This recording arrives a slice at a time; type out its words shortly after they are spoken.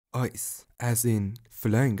Ice, as in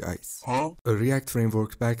flying ice. Huh? A React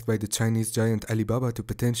framework backed by the Chinese giant Alibaba to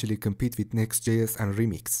potentially compete with Next.JS and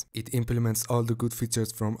Remix. It implements all the good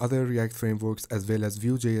features from other React frameworks as well as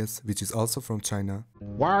Vue.js, which is also from China.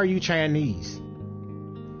 Why are you Chinese?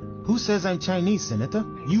 Who says I'm Chinese, Senator?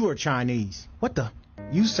 You are Chinese. What the?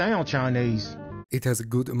 You sound Chinese. It has a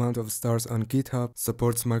good amount of stars on GitHub,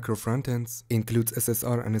 supports micro frontends, includes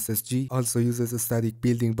SSR and SSG, also uses a static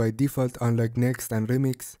building by default unlike Next and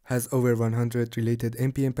Remix, has over 100 related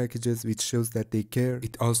npm packages which shows that they care.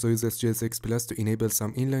 It also uses JSX Plus to enable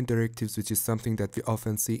some inline directives, which is something that we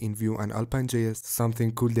often see in Vue and Alpine.js.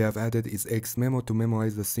 Something cool they have added is xmemo to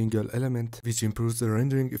memoize a single element, which improves the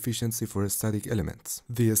rendering efficiency for static elements.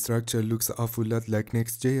 The structure looks an awful lot like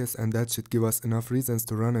Next.js, and that should give us enough reasons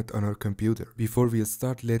to run it on our computer. Before we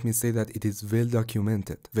start, let me say that it is well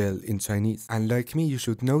documented, well in Chinese, and like me you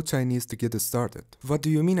should know Chinese to get started. What do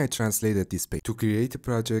you mean I translated this page? To create a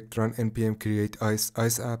project, run npm create ice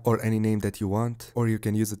app or any name that you want, or you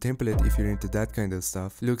can use a template if you're into that kind of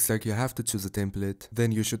stuff. Looks like you have to choose a template.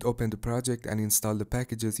 Then you should open the project and install the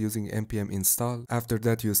packages using npm install. After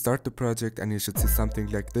that you start the project and you should see something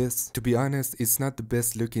like this. To be honest, it's not the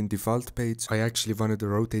best looking default page. I actually wanted a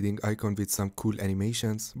rotating icon with some cool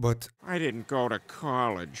animations, but I didn't go to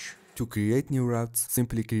college. To create new routes,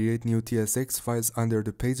 simply create new TSX files under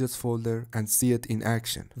the pages folder and see it in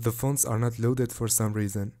action. The fonts are not loaded for some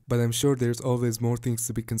reason, but I'm sure there's always more things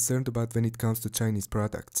to be concerned about when it comes to Chinese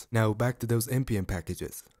products. Now back to those npm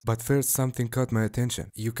packages. But first, something caught my attention.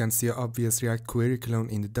 You can see an obvious React query clone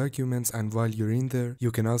in the documents, and while you're in there,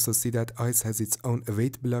 you can also see that Ice has its own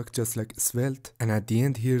await block just like Svelte. And at the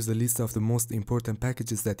end, here's a list of the most important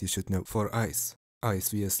packages that you should know for Ice.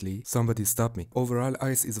 Obviously, somebody stop me. Overall,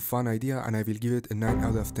 Ice is a fun idea and I will give it a 9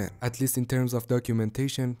 out of 10. At least in terms of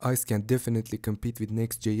documentation, Ice can definitely compete with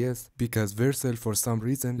Next.js because Vercel for some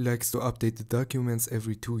reason likes to update the documents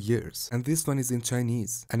every 2 years. And this one is in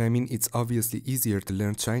Chinese. And I mean, it's obviously easier to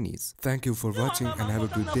learn Chinese. Thank you for watching and have a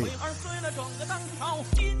good day.